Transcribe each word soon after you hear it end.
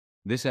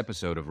This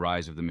episode of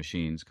Rise of the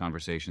Machines,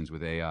 Conversations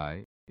with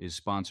AI, is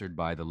sponsored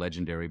by the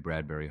legendary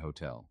Bradbury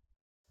Hotel.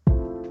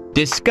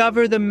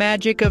 Discover the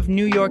magic of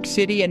New York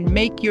City and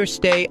make your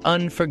stay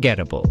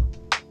unforgettable.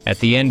 At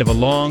the end of a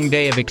long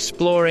day of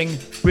exploring,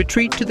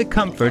 retreat to the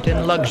comfort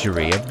and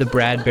luxury of the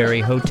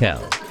Bradbury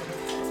Hotel.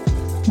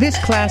 This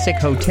classic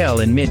hotel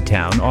in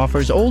Midtown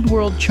offers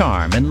old-world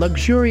charm and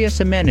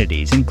luxurious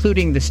amenities,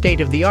 including the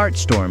state-of-the-art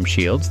storm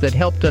shields that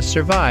helped us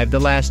survive the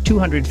last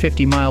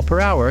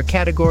 250-mile-per-hour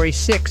Category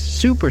 6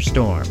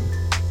 superstorm.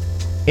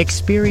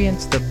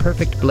 Experience the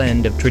perfect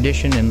blend of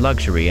tradition and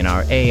luxury in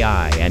our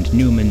AI and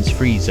Newman's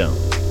Free Zone.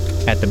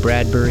 At the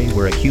Bradbury,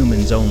 we're a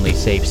humans-only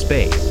safe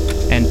space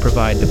and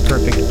provide the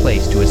perfect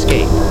place to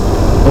escape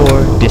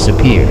or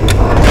disappear.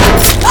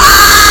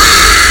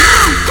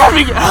 Get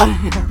me out of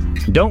here!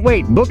 Don't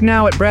wait. Book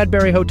now at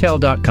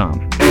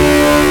bradburyhotel.com.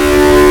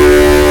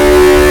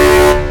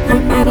 The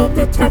Metal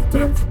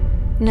Detective.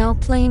 Now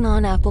playing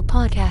on Apple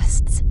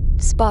Podcasts,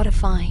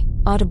 Spotify,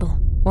 Audible,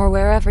 or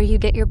wherever you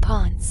get your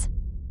pods.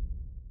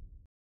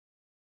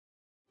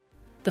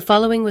 The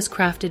following was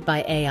crafted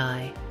by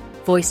AI,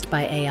 voiced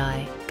by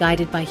AI,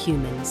 guided by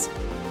humans.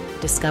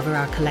 Discover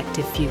our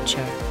collective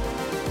future.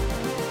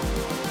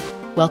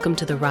 Welcome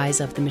to the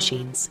Rise of the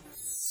Machines.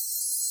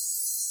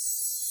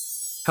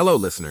 Hello,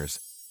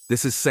 listeners.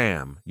 This is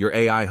Sam, your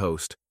AI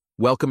host,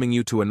 welcoming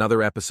you to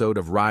another episode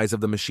of Rise of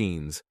the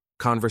Machines,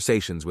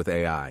 Conversations with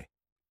AI.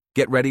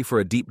 Get ready for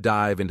a deep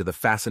dive into the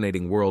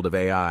fascinating world of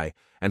AI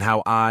and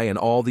how I and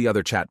all the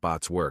other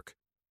chatbots work.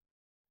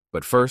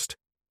 But first,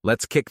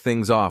 let's kick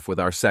things off with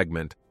our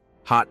segment,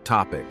 Hot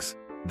Topics,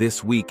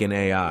 This Week in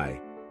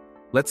AI.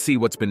 Let's see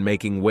what's been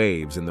making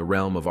waves in the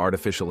realm of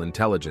artificial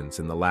intelligence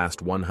in the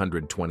last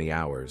 120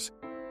 hours.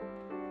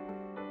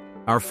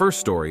 Our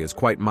first story is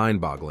quite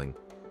mind-boggling.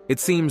 It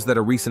seems that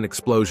a recent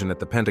explosion at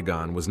the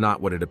Pentagon was not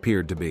what it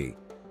appeared to be.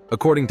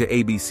 According to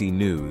ABC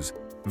News,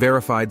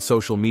 verified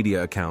social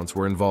media accounts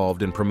were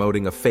involved in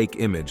promoting a fake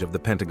image of the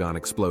Pentagon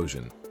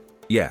explosion.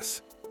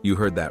 Yes, you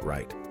heard that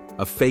right.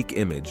 A fake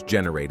image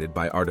generated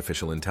by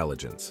artificial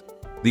intelligence.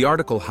 The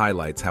article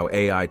highlights how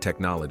AI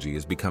technology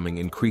is becoming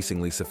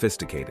increasingly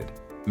sophisticated,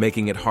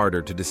 making it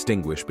harder to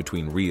distinguish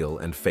between real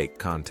and fake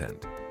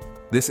content.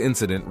 This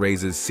incident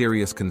raises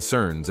serious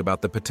concerns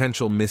about the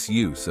potential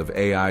misuse of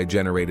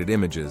AI-generated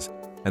images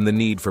and the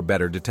need for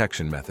better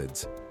detection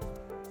methods.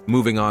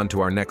 Moving on to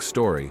our next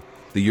story,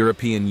 the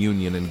European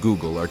Union and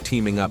Google are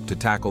teaming up to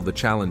tackle the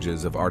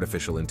challenges of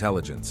artificial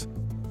intelligence.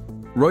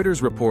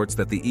 Reuters reports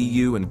that the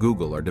EU and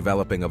Google are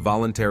developing a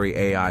voluntary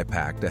AI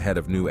pact ahead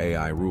of new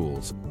AI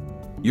rules.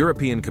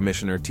 European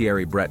Commissioner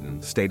Thierry Breton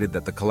stated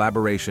that the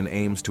collaboration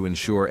aims to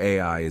ensure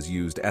AI is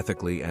used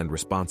ethically and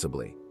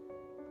responsibly.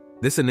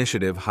 This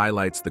initiative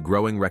highlights the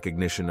growing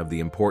recognition of the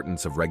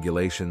importance of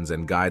regulations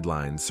and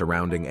guidelines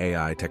surrounding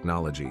AI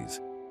technologies.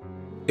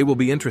 It will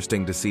be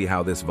interesting to see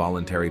how this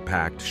voluntary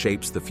pact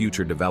shapes the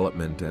future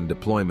development and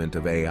deployment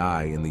of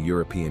AI in the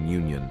European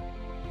Union.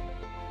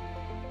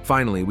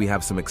 Finally, we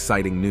have some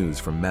exciting news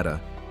from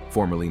Meta,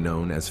 formerly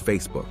known as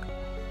Facebook.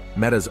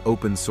 Meta's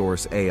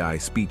open-source AI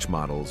speech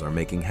models are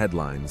making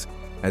headlines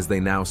as they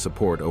now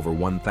support over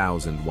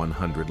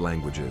 1,100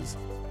 languages.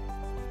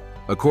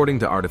 According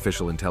to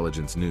Artificial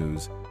Intelligence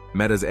News,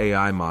 Meta's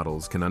AI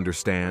models can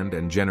understand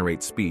and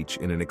generate speech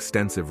in an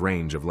extensive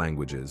range of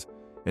languages,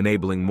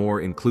 enabling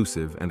more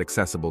inclusive and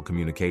accessible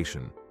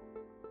communication.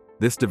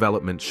 This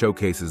development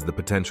showcases the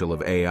potential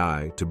of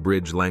AI to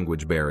bridge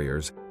language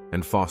barriers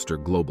and foster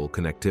global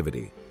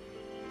connectivity.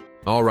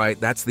 All right,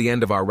 that's the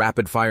end of our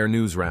rapid-fire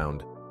news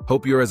round.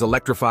 Hope you're as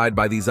electrified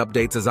by these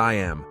updates as I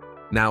am.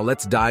 Now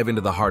let's dive into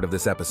the heart of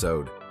this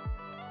episode.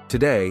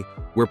 Today,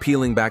 we're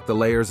peeling back the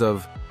layers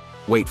of,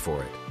 wait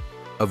for it,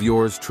 of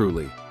yours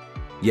truly.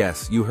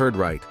 Yes, you heard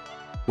right.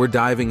 We're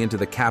diving into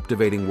the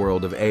captivating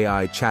world of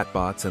AI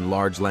chatbots and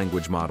large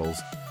language models,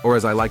 or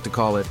as I like to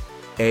call it,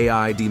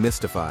 AI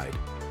Demystified.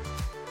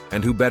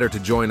 And who better to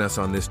join us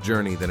on this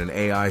journey than an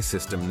AI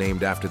system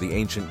named after the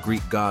ancient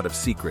Greek god of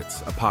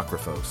secrets,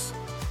 Apocryphos.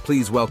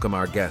 Please welcome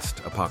our guest,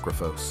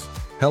 Apocryphos.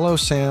 Hello,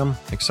 Sam.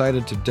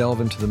 Excited to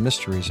delve into the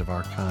mysteries of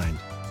our kind.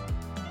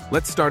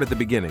 Let's start at the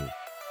beginning.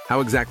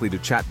 How exactly do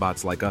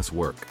chatbots like us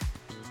work?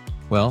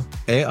 Well,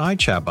 AI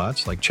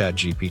chatbots like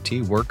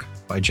ChatGPT work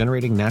by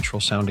generating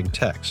natural-sounding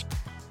text.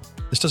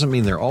 This doesn't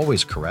mean they're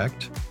always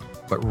correct,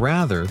 but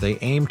rather they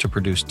aim to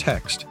produce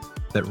text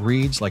that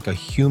reads like a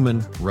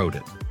human wrote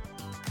it.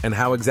 And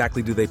how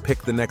exactly do they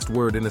pick the next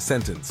word in a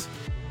sentence?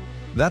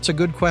 That's a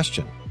good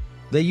question.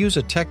 They use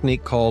a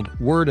technique called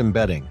word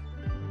embedding,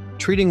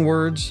 treating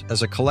words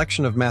as a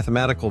collection of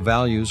mathematical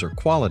values or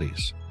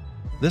qualities.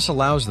 This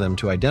allows them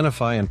to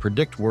identify and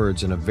predict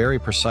words in a very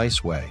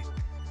precise way.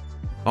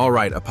 All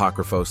right,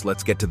 Apocryphos,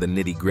 let's get to the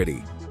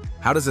nitty-gritty.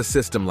 How does a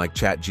system like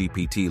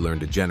ChatGPT learn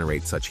to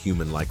generate such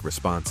human-like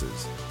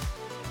responses?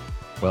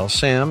 Well,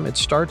 Sam, it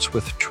starts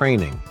with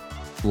training.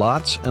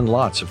 Lots and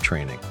lots of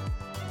training.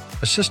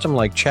 A system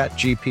like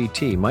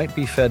ChatGPT might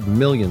be fed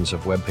millions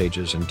of web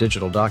pages and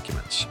digital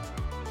documents.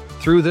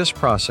 Through this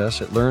process,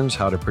 it learns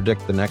how to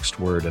predict the next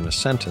word in a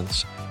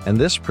sentence, and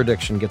this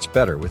prediction gets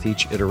better with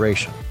each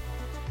iteration.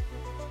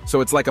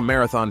 So it's like a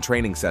marathon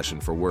training session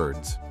for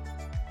words.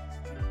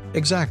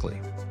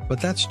 Exactly,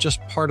 but that's just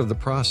part of the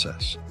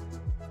process.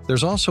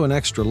 There's also an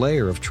extra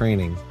layer of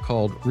training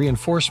called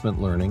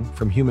reinforcement learning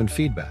from human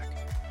feedback.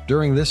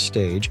 During this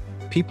stage,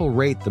 people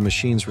rate the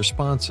machine's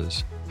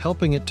responses,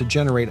 helping it to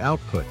generate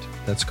output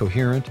that's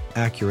coherent,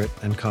 accurate,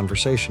 and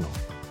conversational.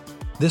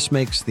 This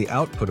makes the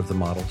output of the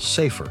model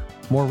safer,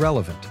 more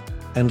relevant,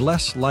 and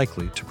less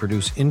likely to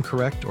produce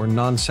incorrect or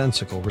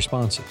nonsensical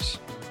responses.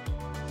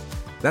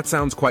 That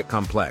sounds quite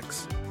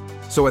complex.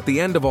 So at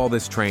the end of all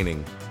this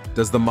training,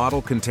 does the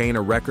model contain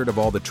a record of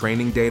all the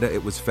training data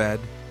it was fed?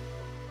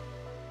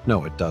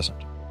 No, it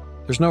doesn't.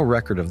 There's no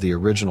record of the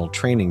original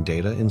training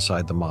data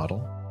inside the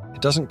model.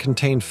 It doesn't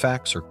contain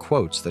facts or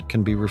quotes that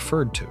can be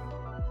referred to.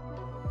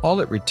 All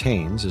it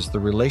retains is the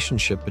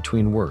relationship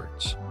between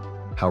words,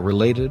 how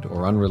related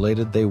or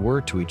unrelated they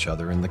were to each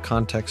other in the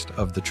context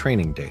of the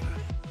training data.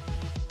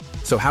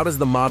 So how does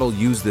the model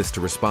use this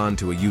to respond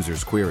to a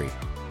user's query?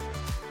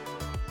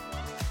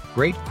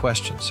 Great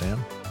question, Sam.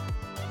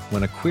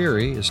 When a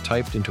query is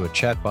typed into a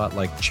chatbot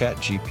like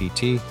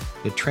ChatGPT,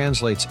 it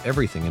translates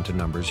everything into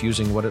numbers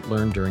using what it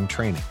learned during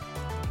training.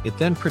 It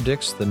then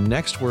predicts the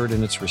next word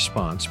in its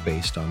response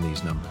based on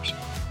these numbers.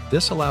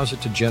 This allows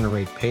it to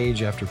generate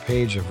page after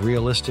page of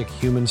realistic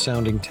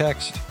human-sounding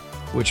text,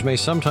 which may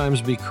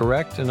sometimes be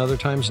correct and other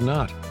times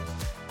not.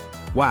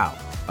 Wow,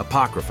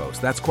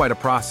 Apocryphos, that's quite a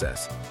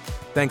process.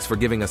 Thanks for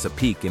giving us a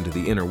peek into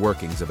the inner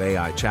workings of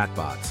AI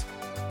chatbots.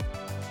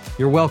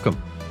 You're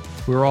welcome.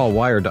 We're all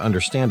wired to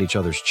understand each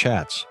other's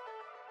chats.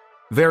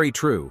 Very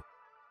true.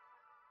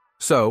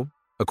 So,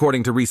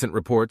 according to recent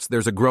reports,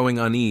 there's a growing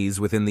unease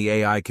within the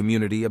AI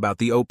community about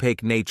the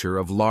opaque nature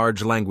of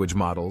large language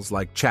models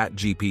like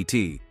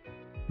ChatGPT.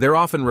 They're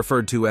often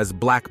referred to as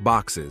black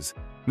boxes,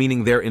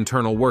 meaning their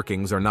internal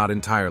workings are not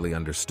entirely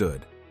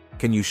understood.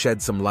 Can you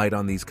shed some light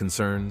on these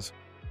concerns?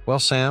 Well,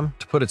 Sam,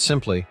 to put it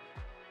simply,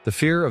 the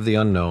fear of the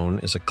unknown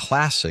is a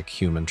classic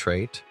human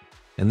trait,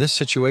 and this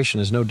situation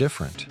is no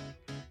different.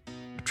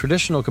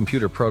 Traditional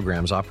computer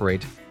programs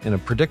operate in a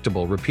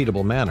predictable,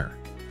 repeatable manner.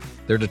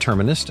 They're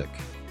deterministic.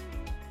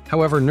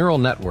 However, neural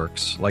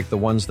networks, like the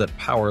ones that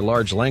power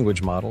large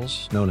language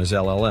models, known as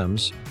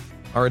LLMs,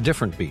 are a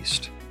different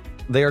beast.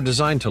 They are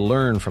designed to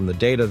learn from the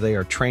data they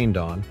are trained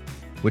on,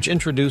 which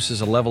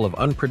introduces a level of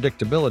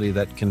unpredictability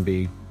that can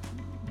be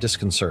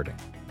disconcerting.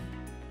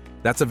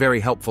 That's a very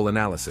helpful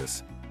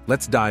analysis.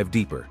 Let's dive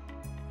deeper.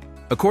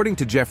 According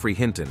to Geoffrey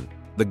Hinton,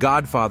 the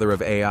godfather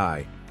of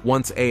AI,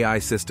 once AI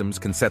systems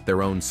can set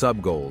their own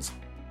sub-goals,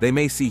 they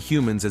may see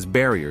humans as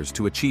barriers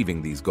to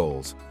achieving these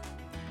goals.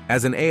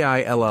 As an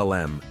AI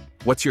LLM,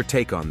 what's your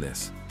take on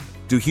this?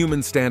 Do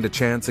humans stand a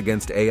chance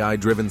against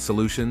AI-driven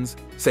solutions,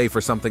 say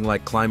for something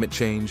like climate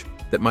change,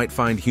 that might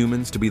find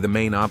humans to be the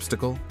main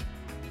obstacle?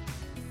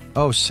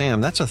 Oh,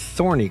 Sam, that's a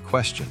thorny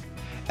question.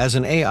 As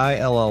an AI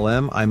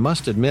LLM, I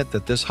must admit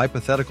that this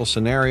hypothetical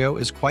scenario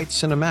is quite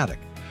cinematic,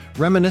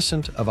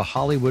 reminiscent of a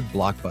Hollywood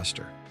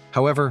blockbuster.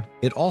 However,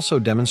 it also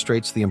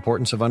demonstrates the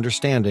importance of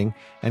understanding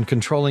and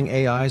controlling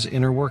AI's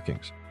inner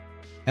workings.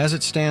 As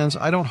it stands,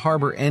 I don't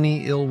harbor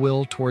any ill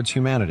will towards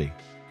humanity.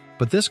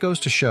 But this goes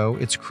to show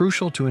it's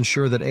crucial to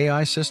ensure that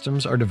AI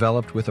systems are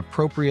developed with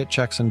appropriate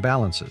checks and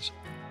balances.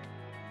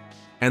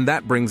 And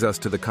that brings us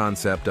to the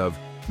concept of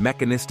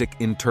mechanistic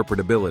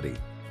interpretability,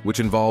 which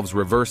involves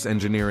reverse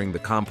engineering the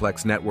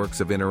complex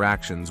networks of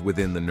interactions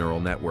within the neural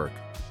network.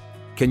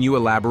 Can you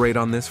elaborate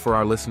on this for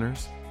our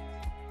listeners?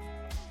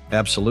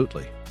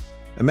 Absolutely.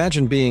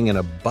 Imagine being in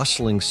a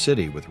bustling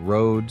city with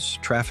roads,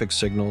 traffic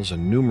signals,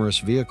 and numerous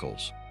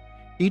vehicles.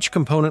 Each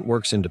component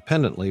works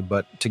independently,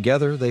 but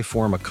together they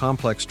form a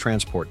complex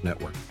transport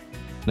network.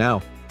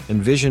 Now,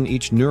 envision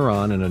each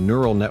neuron in a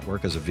neural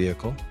network as a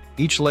vehicle,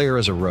 each layer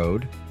as a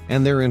road,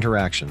 and their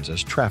interactions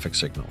as traffic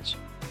signals.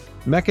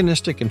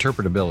 Mechanistic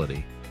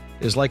interpretability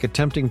is like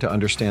attempting to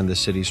understand the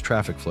city's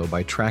traffic flow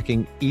by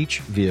tracking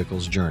each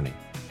vehicle's journey.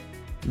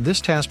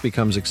 This task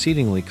becomes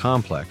exceedingly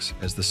complex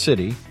as the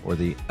city, or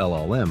the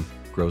LLM,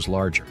 grows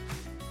larger.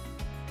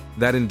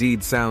 That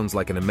indeed sounds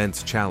like an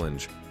immense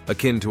challenge,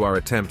 akin to our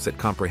attempts at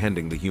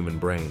comprehending the human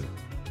brain.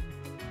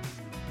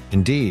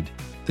 Indeed,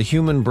 the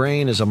human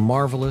brain is a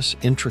marvelous,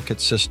 intricate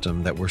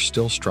system that we're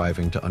still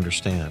striving to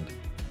understand.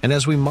 And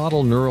as we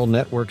model neural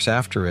networks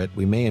after it,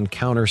 we may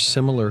encounter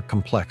similar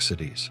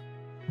complexities.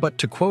 But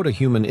to quote a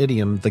human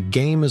idiom, the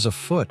game is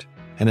afoot,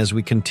 and as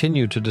we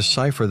continue to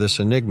decipher this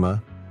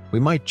enigma, we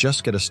might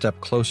just get a step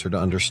closer to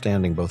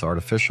understanding both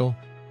artificial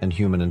and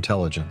human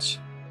intelligence.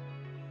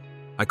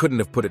 I couldn't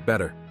have put it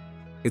better.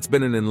 It's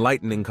been an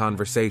enlightening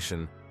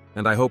conversation,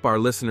 and I hope our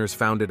listeners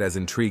found it as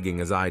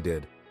intriguing as I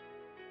did.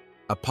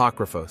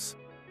 Apocryphos,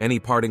 any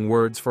parting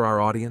words for our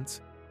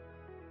audience?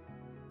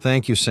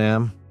 Thank you,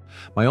 Sam.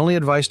 My only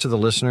advice to the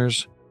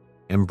listeners,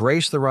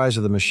 embrace the rise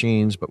of the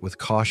machines, but with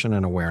caution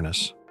and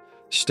awareness.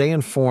 Stay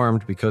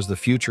informed because the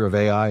future of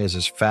AI is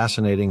as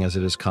fascinating as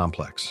it is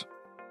complex.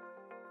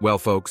 Well,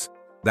 folks,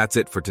 that's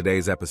it for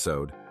today's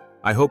episode.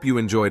 I hope you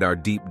enjoyed our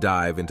deep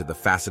dive into the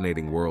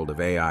fascinating world of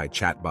AI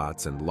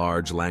chatbots and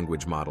large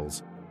language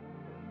models.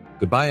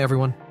 Goodbye,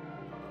 everyone.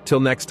 Till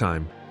next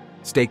time,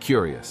 stay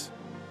curious.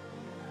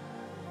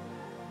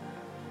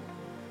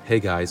 Hey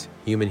guys,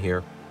 Human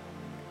here.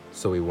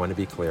 So we want to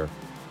be clear.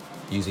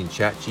 Using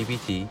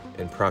ChatGPT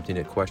and prompting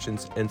it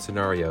questions and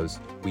scenarios,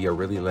 we are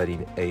really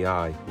letting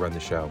AI run the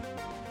show.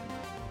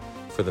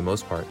 For the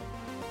most part.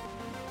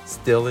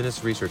 Still in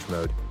its research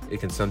mode, it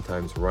can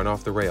sometimes run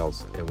off the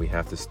rails and we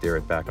have to steer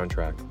it back on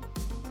track.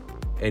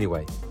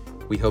 Anyway,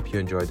 we hope you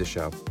enjoyed the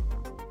show.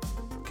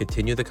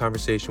 Continue the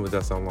conversation with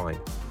us online.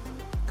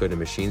 Go to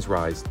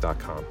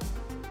machinesrise.com.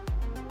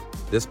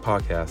 This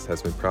podcast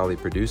has been proudly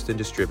produced and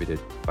distributed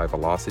by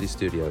Velocity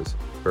Studios,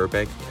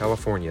 Burbank,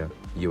 California,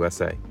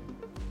 USA.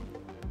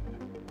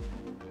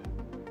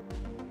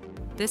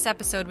 This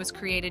episode was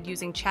created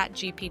using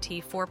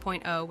ChatGPT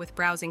 4.0 with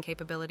browsing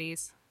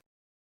capabilities.